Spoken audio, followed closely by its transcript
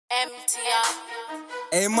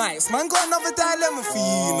Hey Mike, man got another dilemma for you,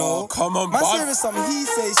 you know. Come on, man. Man Saying something he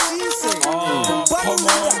say, she say. Come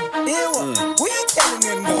on. Hear what? What you telling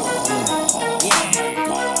him though?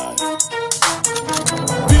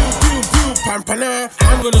 Pampana,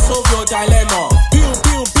 I'm gonna solve your dilemma.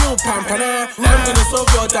 Pampana, I'm gonna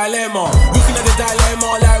solve your dilemma. Looking at the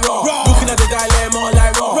dilemma like raw. Looking at the dilemma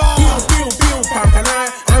like raw.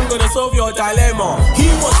 Pampana, I'm gonna solve your dilemma. He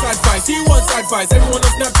wants advice, he wants advice. Everyone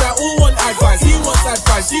on Snapchat all want advice. He wants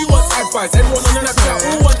advice, she wants advice. Everyone on Snapchat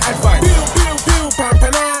all want advice.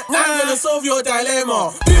 Pampana, I'm gonna solve your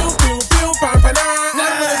dilemma. Pampana,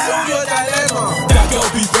 I'm gonna solve your dilemma. That girl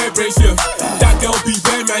be bare bracious. That girl be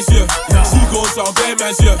bare man shit. She goes on bare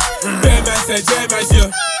man shit. Bare man said yeah man shit.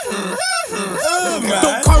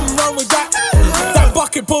 Don't come round with that. That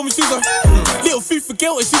bucket pull me, she's a little thief for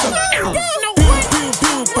guilt and she's a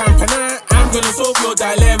Pampana, I'm gonna solve your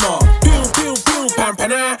dilemma.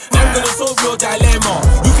 Pampana, I'm gonna solve your dilemma.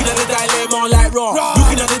 Looking at the dilemma like raw.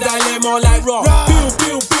 Looking at the dilemma like raw.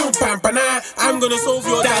 Pampana, I'm gonna solve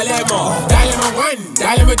your dilemma. Dilemma 1,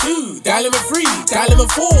 dilemma 2, dilemma 3, dilemma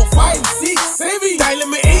 4, 5, 6, 7,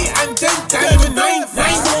 dilemma 8 and then dilemma 9.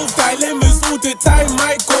 Solve dilemmas all the time.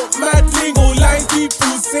 I got mad lingo lines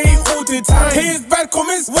people say all the time. Here's bad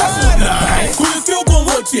comments, what's nice? Couldn't still go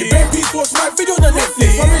watch it. Bare peace watch my video on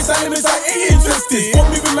Netflix. Some rich dilemmas I ain't interested. Got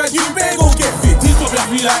me with my you better go get fit. These probably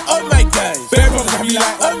have me like, oh my god. Bare probably have me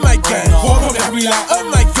like, oh my god. One probably have me like, oh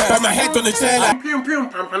my god. Got my head on the chair like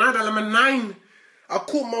Pampana, dilemma 9. I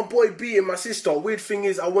caught my boy beating my sister. Weird thing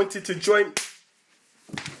is I wanted to join.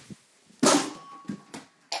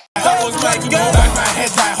 That was my girl. Back my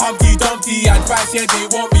head like Humpty Dumpty. Advice, yeah, they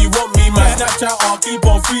want me. My Snapchat, I'll keep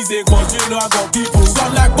on freezing. Cause you know I got people. So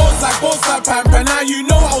I'm like boss like Pampana. You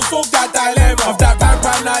know I'll solve that dilemma. If that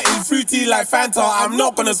Pampana is fruity like Fanta, I'm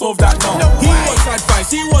not gonna solve that now. He wants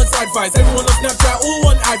advice, she wants advice. Everyone on Snapchat all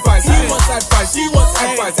want advice. He wants advice, she wants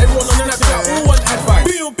advice. Everyone on Snapchat